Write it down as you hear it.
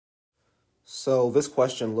So this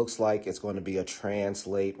question looks like it's going to be a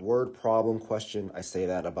translate word problem question. I say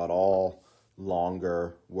that about all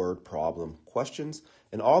longer word problem questions.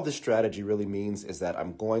 And all this strategy really means is that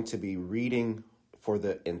I'm going to be reading for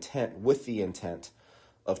the intent, with the intent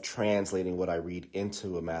of translating what I read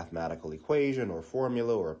into a mathematical equation or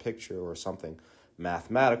formula or a picture or something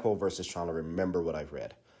mathematical versus trying to remember what I've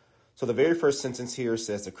read. So the very first sentence here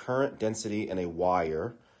says the current density in a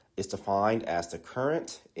wire is defined as the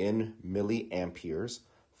current in milliamperes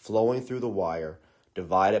flowing through the wire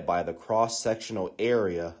divided by the cross-sectional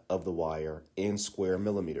area of the wire in square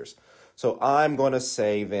millimeters. So I'm going to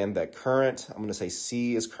say then that current, I'm going to say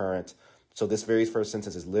C is current. So this very first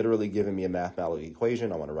sentence is literally giving me a mathematical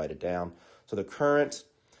equation. I want to write it down. So the current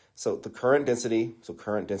density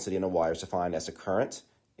in a wire is defined as the current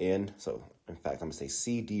in fact, I'm going to say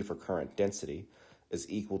CD for current density is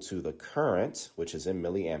equal to the current, which is in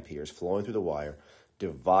milliamperes, flowing through the wire,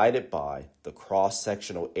 divided by the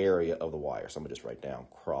cross-sectional area of the wire. So I'm going to just write down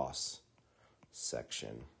cross-section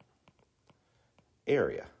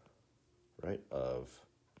area, right, of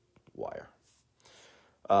wire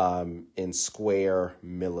in square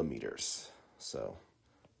millimeters. So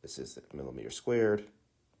this is millimeter squared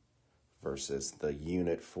versus the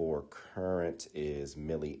unit for current is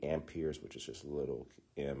milliamperes, which is just little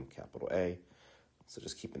m, capital A. So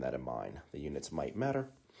just keeping that in mind, the units might matter.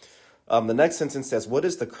 The next sentence says, what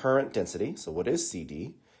is the current density? So what is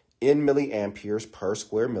CD in milliamperes per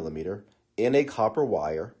square millimeter in a copper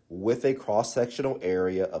wire with a cross-sectional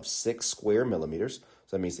area of 6 square millimeters?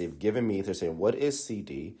 So that means they've given me, they're saying, what is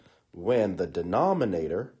CD when the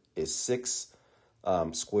denominator is 6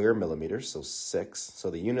 square millimeters, so 6. So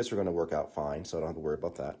the units are going to work out fine, so I don't have to worry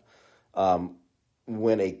about that.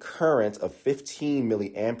 When a current of 15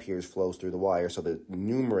 milliamperes flows through the wire, so the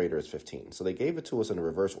numerator is 15. So they gave it to us in a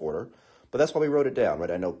reverse order, but that's why we wrote it down,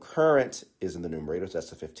 right? I know current is in the numerator, so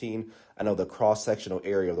that's the 15. I know the cross-sectional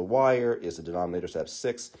area of the wire is the denominator, so that's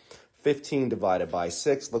 6. 15 divided by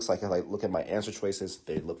 6, looks like if I look at my answer choices,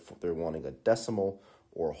 they're wanting a decimal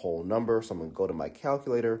or a whole number. So I'm going to go to my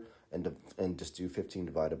calculator and just do 15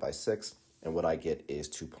 divided by 6, and what I get is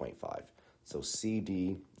 2.5. So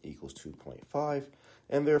CD equals 2.5,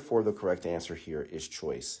 and therefore the correct answer here is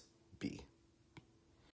choice B.